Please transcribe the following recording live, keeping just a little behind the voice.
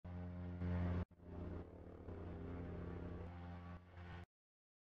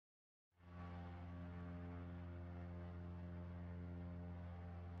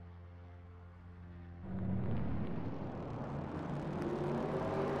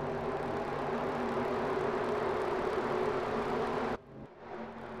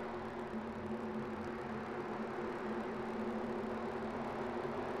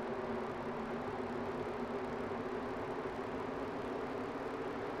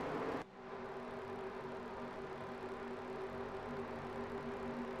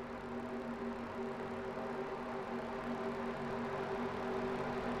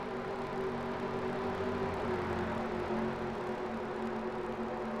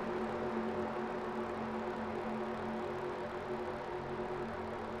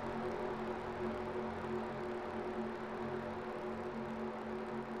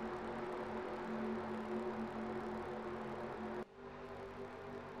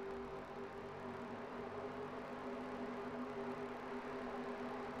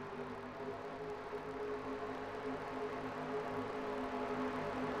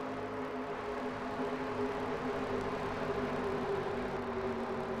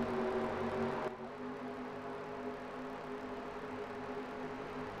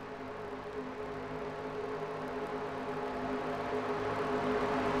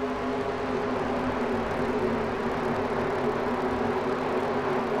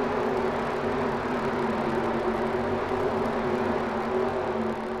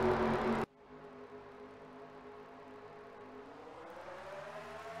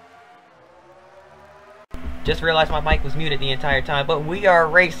Just realized my mic was muted the entire time, but we are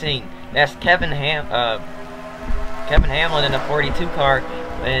racing. That's Kevin Hamlin in the 42 car,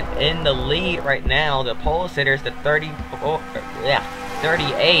 and in the lead right now. The pole sitter's the 38.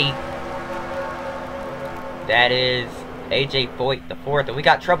 That is AJ Foyt, the 4th, and we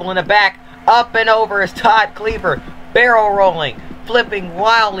got trouble in the back. Up and over is Todd Cleaver, barrel rolling, flipping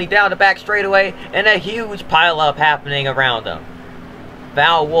wildly down the back straightaway, and a huge pileup happening around him.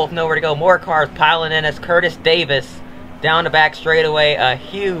 Val Wolf nowhere to go. More cars piling in as Curtis Davis down the back straightaway. A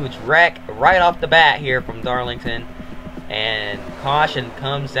huge wreck right off the bat here from Darlington. And caution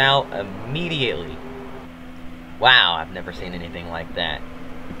comes out immediately. Wow, I've never seen anything like that.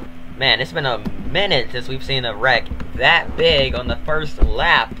 Man, it's been a minute since we've seen a wreck that big on the first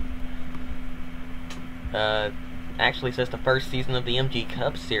lap. Actually, since the first season of the MG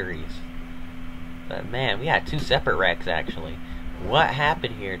Cup Series. But man, we had 2 separate wrecks actually. What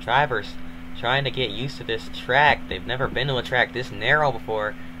happened here? Drivers trying to get used to this track. They've never been to a track this narrow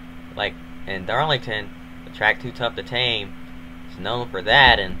before. Like in Darlington, the track too tough to tame. It's known for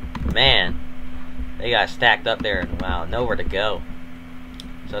that, and man, they got stacked up there and wow, nowhere to go.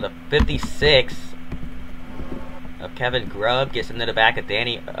 So the 56 of Kevin Grubb gets into the back of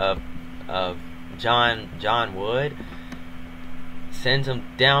John Wood. Sends him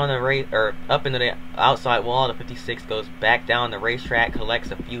down the race, or up into the outside wall. The 56 goes back down the racetrack,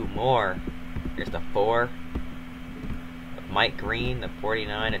 collects a few more. Here's the 4 of Mike Green, the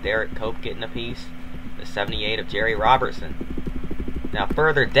 49 of Derek Cope getting a piece, the 78 of Jerry Robertson. Now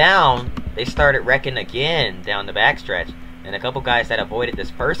further down, they started wrecking again down the backstretch, and a couple guys that avoided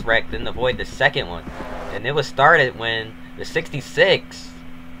this first wreck didn't avoid the second one, and it was started when the 66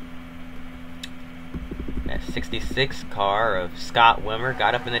 car of Scott Wimmer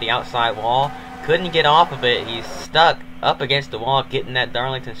got up into the outside wall, couldn't get off of it. He's stuck up against the wall getting that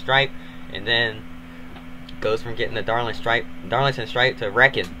Darlington stripe, and then goes from getting the Darlington stripe to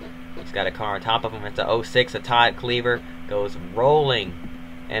wrecking. He's got a car on top of him. It's a 06 of Todd Cleaver, goes rolling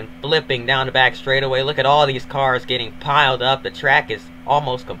and flipping down the back straightaway. Look at all these cars getting piled up. The track is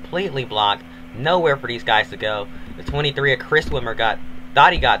almost completely blocked, nowhere for these guys to go. The 23 of Chris Wimmer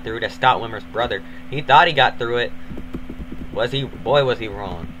thought he got through. That's Scott Wimmer's brother. He thought he got through it. Was he? Boy, was he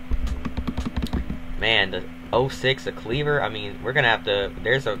wrong. Man, the 06 of Cleaver, I mean, we're going to have to...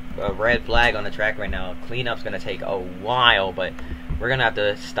 There's a red flag on the track right now. Cleanup's going to take a while, but we're going to have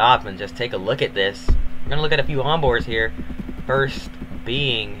to stop and just take a look at this. We're going to look at a few onboards here. First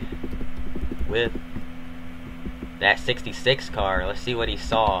being with that 66 car. Let's see what he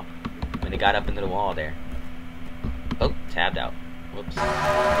saw when he got up into the wall there. Oh, tabbed out. Whoops.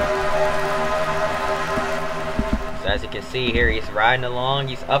 So as you can see here, he's riding along.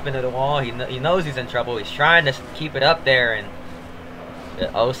 He's up into the wall. He knows he's in trouble. He's trying to keep it up there, and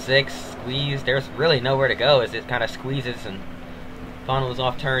the 06 squeeze. There's really nowhere to go as it kind of squeezes and funnels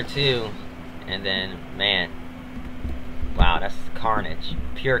off turn 2. And then, man, wow, that's carnage.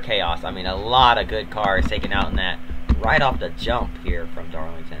 Pure chaos. I mean, a lot of good cars taken out in that right off the jump here from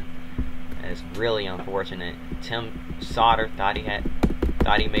Darlington. And it's really unfortunate. Tim Sauter thought he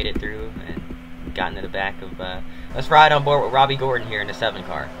made it through and got into the back of let's ride on board with Robbie Gordon here in the 7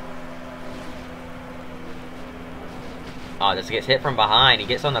 car. Oh, this gets hit from behind. He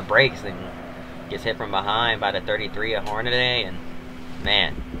gets on the brakes and gets hit from behind by the 33 of Hornaday, and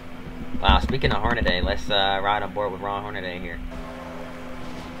man, wow, speaking of Hornaday, let's ride on board with Ron Hornaday here.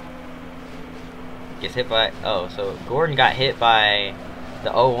 Gets hit by, oh, so Gordon got hit by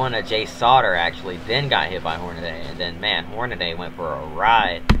the 01 of Jay Sauter, actually, then got hit by Hornaday, and then, man, Hornaday went for a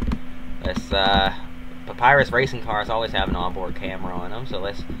ride. Let's, Papyrus racing cars always have an onboard camera on them, so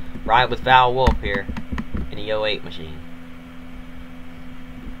let's ride with Val Wolf here in the 08 machine.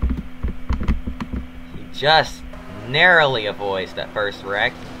 He just narrowly avoids that first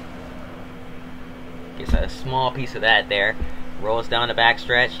wreck. Gets a small piece of that there. Rolls down the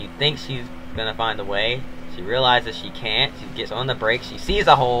backstretch. She thinks she's gonna find a way. She realizes she can't. She gets on the brakes. She sees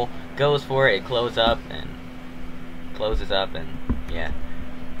a hole, goes for it. It closes up, and yeah.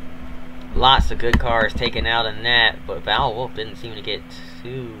 Lots of good cars taken out in that, but Val Wolf didn't seem to get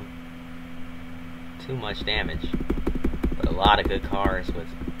too much damage. But a lot of good cars with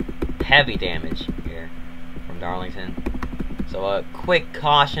heavy damage here from Darlington. So a quick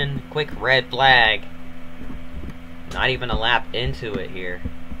caution, quick red flag. Not even a lap into it here.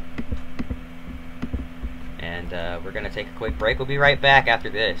 And we're going to take a quick break. We'll be right back after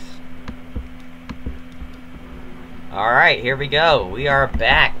this. Alright, here we go. We are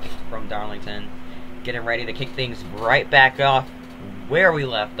back from Darlington. Getting ready to kick things right back off where we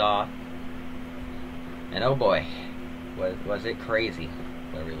left off. And oh boy, was it crazy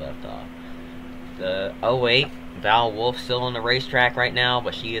where we left off. The 08, Val Wolf still on the racetrack right now,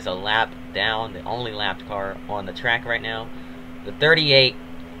 but she is a lap down, the only lapped car on the track right now. The 38,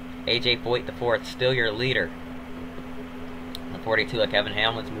 AJ Foyt IV, still your leader. The 42, Kevin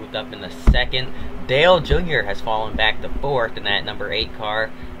Hamlin's moved up in the second. Dale Jr. has fallen back to fourth in that number 8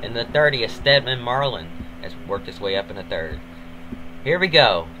 car. And the 30, Stedman Marlin, has worked his way up in the third. Here we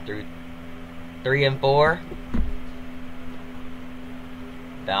go, through 3 and 4.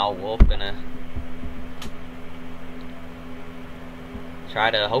 Val Wolf gonna try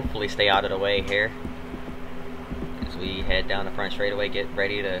to hopefully stay out of the way here as we head down the front straightaway, get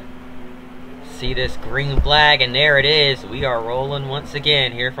ready to see this green flag, and there it is. We are rolling once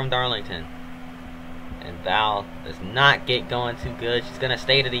again here from Darlington. And Val does not get going too good. She's going to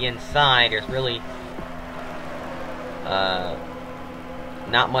stay to the inside. There's really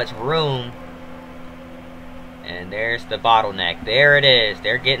not much room. And there's the bottleneck. There it is.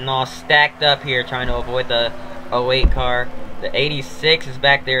 They're getting all stacked up here trying to avoid the 08 car. The 86 is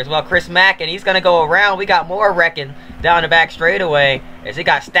back there as well. Chris Mack, and he's going to go around. We got more wrecking down the back straightaway as it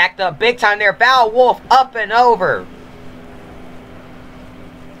got stacked up big time there. Val Wolf up and over.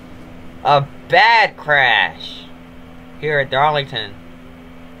 A bad crash here at Darlington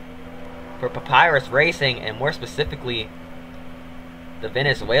for Papyrus Racing, and more specifically the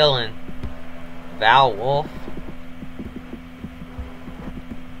Venezuelan Val Wolf.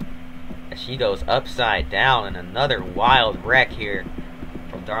 She goes upside down in another wild wreck here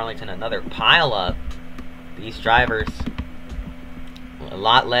from Darlington, another pile up. These drivers a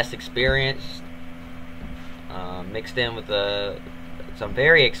lot less experienced, mixed in with some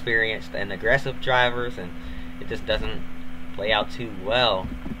very experienced and aggressive drivers, and it just doesn't play out too well.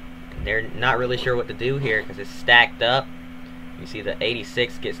 They're not really sure what to do here because it's stacked up. You see the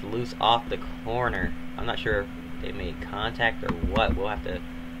 86 gets loose off the corner. I'm not sure if they made contact or what. We'll have to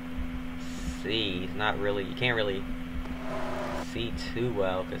see. It's not really, you can't really see too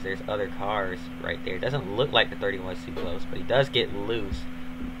well because there's other cars right there. It doesn't look like the 31's too close, but he does get loose.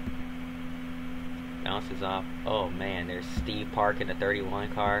 Bounces off. Oh man, there's Steve Park in the 31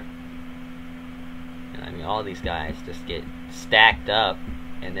 car. And I mean, all these guys just get stacked up,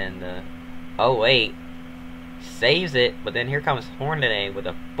 and then the 08 saves it, but then here comes Hornaday with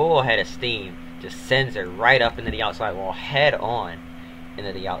a full head of steam, just sends her right up into the outside wall, head on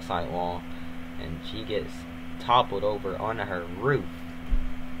into the outside wall, and she gets toppled over onto her roof.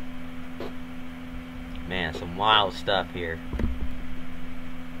 Man, some wild stuff here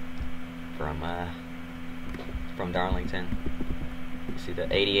from Darlington. You see the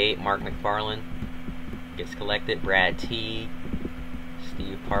 88, Mark McFarland gets collected. Brad T.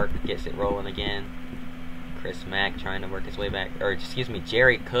 Steve Park gets it rolling again. Chris Mack trying to work his way back, or excuse me,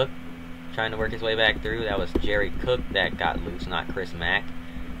 Jerry Cook trying to work his way back through. That was Jerry Cook that got loose, not Chris Mack.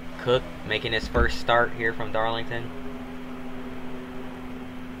 Cook making his first start here from Darlington.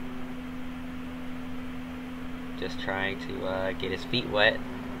 Just trying to get his feet wet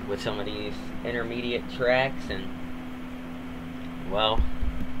with some of these intermediate tracks, and well,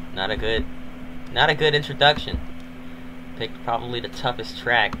 not a good introduction. Picked probably the toughest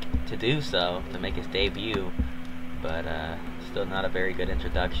track to do so, to make his debut, but still not a very good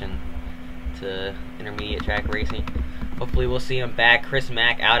introduction to intermediate track racing. Hopefully we'll see him back. Chris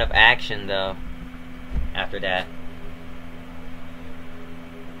Mack out of action though after that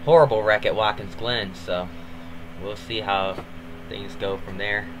horrible wreck at Watkins Glen, so we'll see how things go from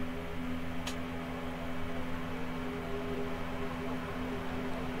there.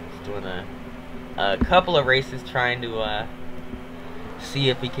 Just doing a couple of races trying to see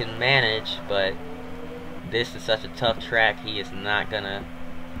if we can manage, but this is such a tough track. He is not gonna,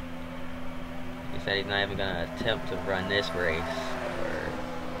 he said he's not even gonna attempt to run this race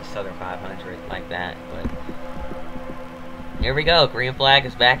or Southern 500 like that. But here we go. Green flag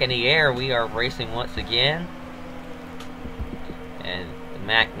is back in the air. We are racing once again, and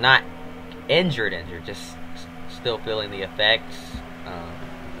Mac not injured, just still feeling the effects.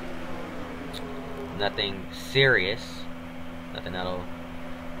 Nothing serious, nothing that'll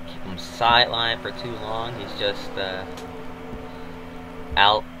keep him sidelined for too long. He's just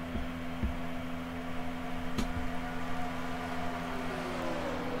out.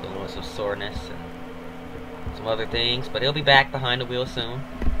 Dealing with some soreness and some other things, but he'll be back behind the wheel soon.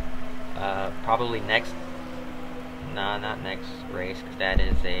 Probably next, nah, not next race, because that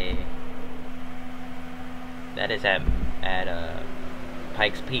is at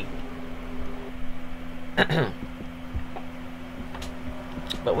Pikes Peak.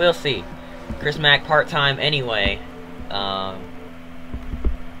 But we'll see. Chris Mack part-time anyway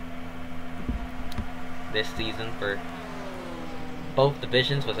this season for both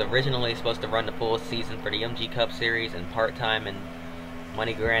divisions. Was originally supposed to run the full season for the MG Cup Series and part-time in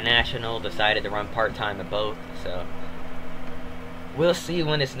Money Grand National. Decided to run part-time in both. So we'll see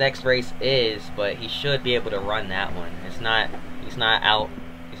when his next race is, but he should be able to run that one. He's not out.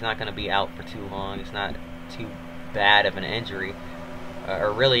 He's not going to be out for too long. It's not too bad of an injury,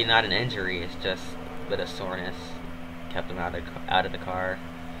 or really not an injury. It's just a bit of soreness. Kept him out of the car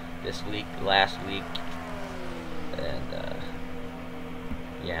this week, last week, and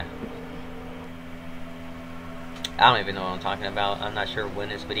yeah. I don't even know what I'm talking about. I'm not sure when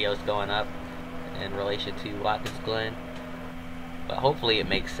this video is going up in relation to Watkins Glen, but hopefully it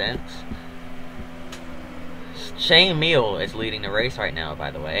makes sense. Shane Meal is leading the race right now,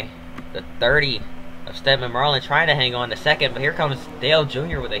 by the way. The 30 of Stedman Marlin trying to hang on to second, but here comes Dale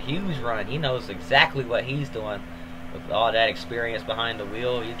Jr. with a huge run. He knows exactly what he's doing with all that experience behind the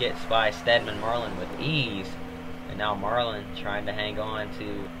wheel. He gets by Stedman Marlin with ease. And now Marlin trying to hang on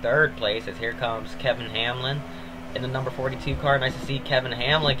to third place as here comes Kevin Hamlin in the number 42 car. Nice to see Kevin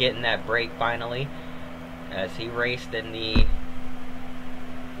Hamlin getting that break finally, as he raced in the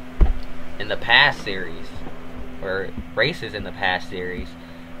past series, or races in the past series,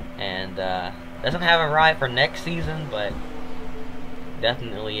 and doesn't have a ride for next season, but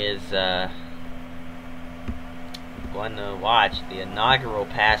definitely is one to watch. The inaugural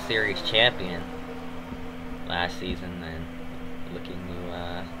past series champion last season, and looking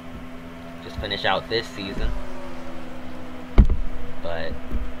to just finish out this season, but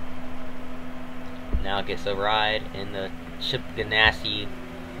now gets a ride in the Chip Ganassi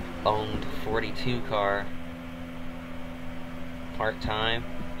owned 42 car part-time,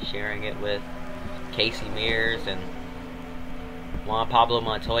 sharing it with Casey Mears, and Juan Pablo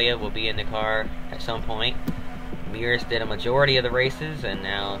Montoya will be in the car at some point. Mears did a majority of the races, and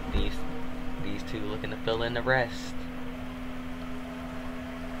now these two looking to fill in the rest.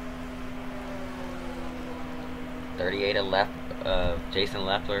 38 of Jason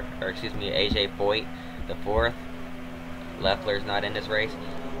Leffler, or excuse me, AJ Foyt, the 4th. Leffler's not in this race.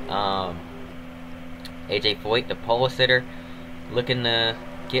 AJ Foyt, the pole sitter, looking to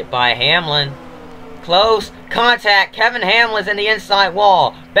get by Hamlin. Close contact. Kevin Hamlin's in the inside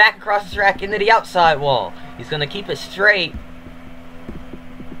wall. Back across the track into the outside wall. He's going to keep it straight,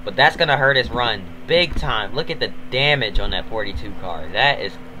 but that's going to hurt his run big time. Look at the damage on that 42 car. That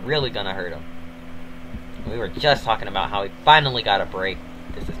is really going to hurt him. We were just talking about how he finally got a break.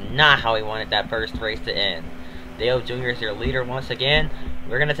 This is not how he wanted that first race to end. Dale Jr. is your leader once again.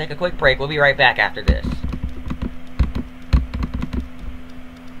 We're going to take a quick break. We'll be right back after this.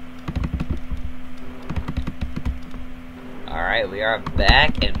 Alright, we are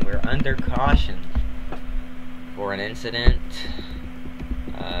back, and we're under caution for an incident.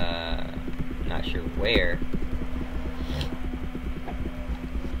 Not sure where.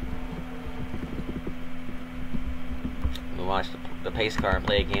 We'll watch the pace car and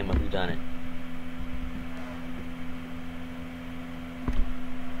play a game of whodunit.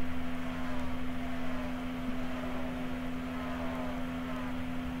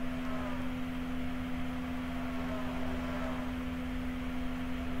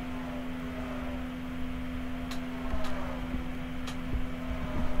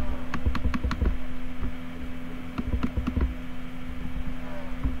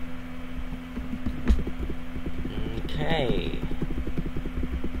 Okay.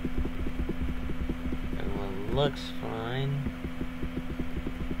 Everyone looks fine.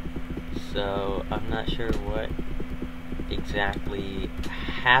 So, I'm not sure what exactly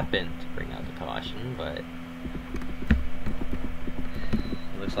happened to bring out the caution, but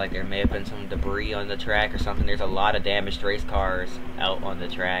it looks like there may have been some debris on the track or something. There's a lot of damaged race cars out on the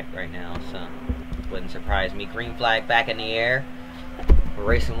track right now, so wouldn't surprise me. Green flag back in the air. We're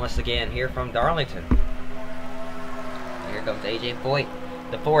racing once again here from Darlington. Here comes AJ Foyt,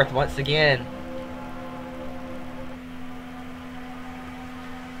 the 4th once again.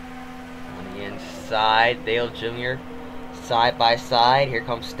 On the inside, Dale Jr. side by side. Here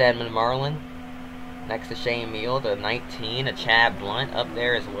comes Stedman Marlin. Next to Shane Meal, the 19, a Chad Blunt up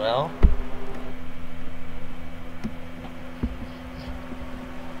there as well.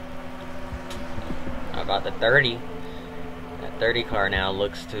 How about the 30? That 30 car now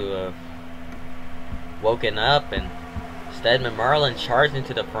looks to have woken up, and Stedman Marlin charging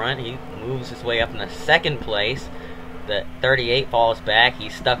to the front. He moves his way up in the 2nd place. The 38 falls back.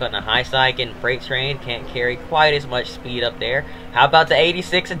 He's stuck on the high side getting freight train. Can't carry quite as much speed up there. How about the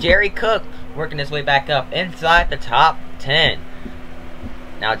 86 of Jerry Cook working his way back up inside the top 10.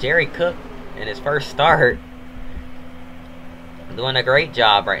 Now Jerry Cook in his first start doing a great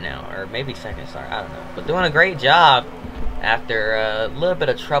job right now. Or maybe second start, I don't know. But doing a great job after a little bit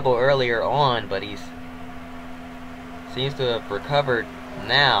of trouble earlier on, but he's seems to have recovered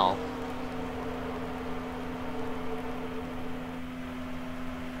now.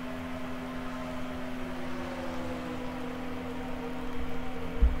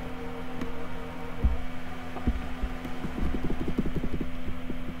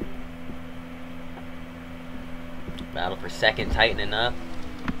 Battle for second tightening up.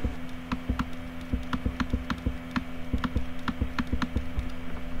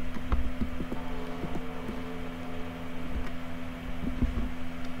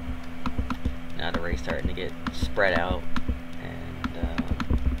 Now the race starting to get spread out, and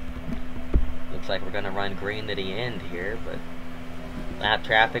looks like we're going to run green to the end here, but lap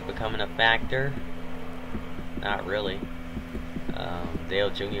traffic becoming a factor. Not really.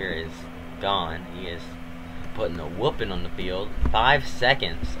 Dale Jr. is gone. He is putting a whooping on the field. 5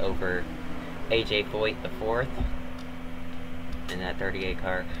 seconds over AJ Foyt the fourth in that 38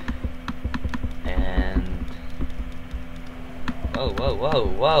 car. And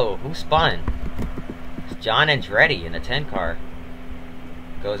whoa, who spun? It's John Andretti in the 10 car.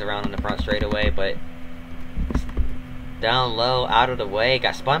 Goes around on the front straightaway, but down low, out of the way.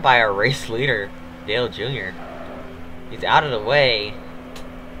 Got spun by our race leader, Dale Jr. He's out of the way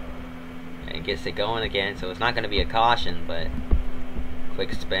and gets it going again, so it's not going to be a caution, but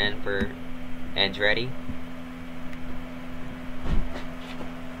quick spin for Andretti.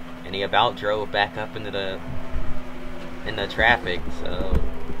 And he about drove back up into the traffic, so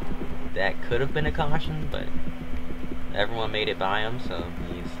that could have been a caution, but everyone made it by him, so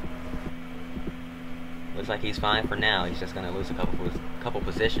looks like he's fine for now. He's just going to lose a couple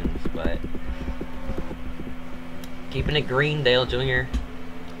positions, but keeping it green. Dale Jr.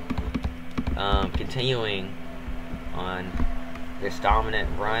 Continuing on this dominant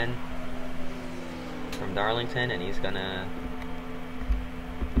run from Darlington, and he's gonna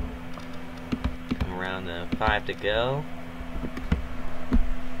come around the 5 to go.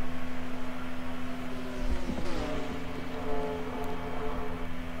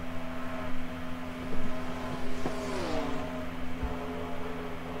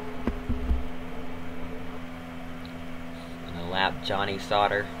 Gonna lap Johnny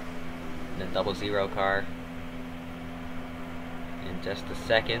Sauter in the 00 car in just a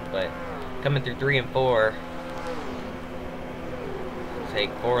second, but coming through 3 and 4.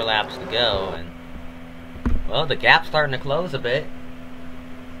 Take 4 laps to go, and well, the gap's starting to close a bit.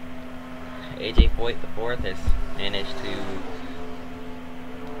 AJ Foyt the fourth has managed to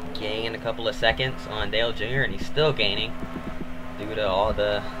gain a couple of seconds on Dale Jr., and he's still gaining due to all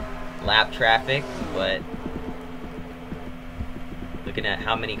the lap traffic, but looking at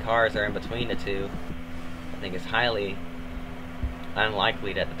how many cars are in between the two, I think it's highly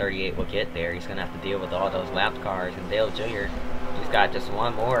unlikely that the 38 will get there. He's going to have to deal with all those lapped cars, and Dale Jr., he's got just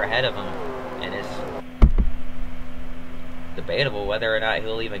one more ahead of him, and it's debatable whether or not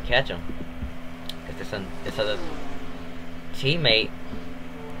he'll even catch him, because it's a teammate,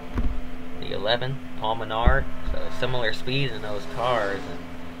 the 11, Paul Menard, so similar speed in those cars, and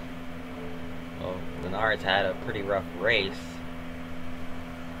well, Menard's had a pretty rough race.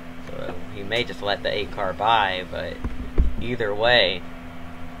 So he may just let the 8 car by, but either way,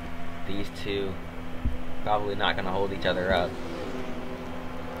 these two probably not going to hold each other up.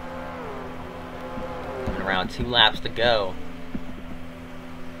 Coming around 2 laps to go.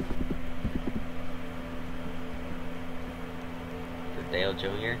 For Dale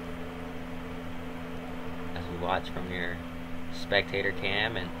Jr. As we watch from your spectator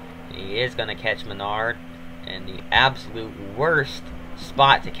cam, and he is going to catch Menard, and the absolute worst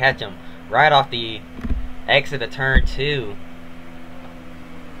spot to catch him, right off the exit of turn 2.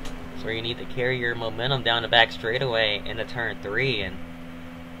 It's where you need to carry your momentum down the back straightaway into turn 3, and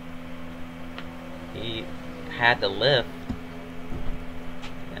he had to lift,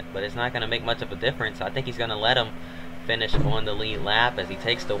 but it's not going to make much of a difference. I think he's going to let him finish on the lead lap as he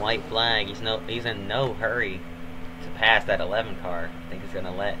takes the white flag. He's in no hurry to pass that 11 car. I think he's going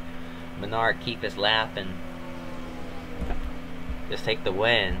to let Menard keep his lap and just take the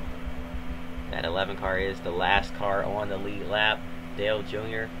win. That 11 car is the last car on the lead lap. Dale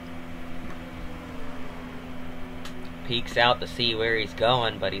Jr. peeks out to see where he's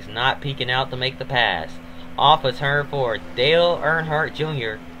going, but he's not peeking out to make the pass. Off of turn 4, Dale Earnhardt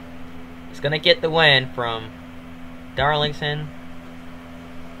Jr. is going to get the win from Darlington.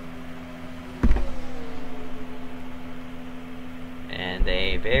 And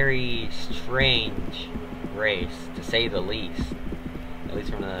a very strange race, to say the least. At least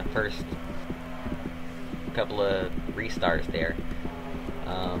from the first couple of restarts there.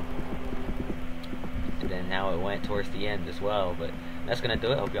 end and how it went towards the end as well. But that's gonna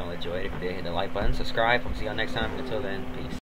do it. Hope y'all enjoyed. If you did, hit the like button, subscribe. I'll see y'all next time. Until then, peace.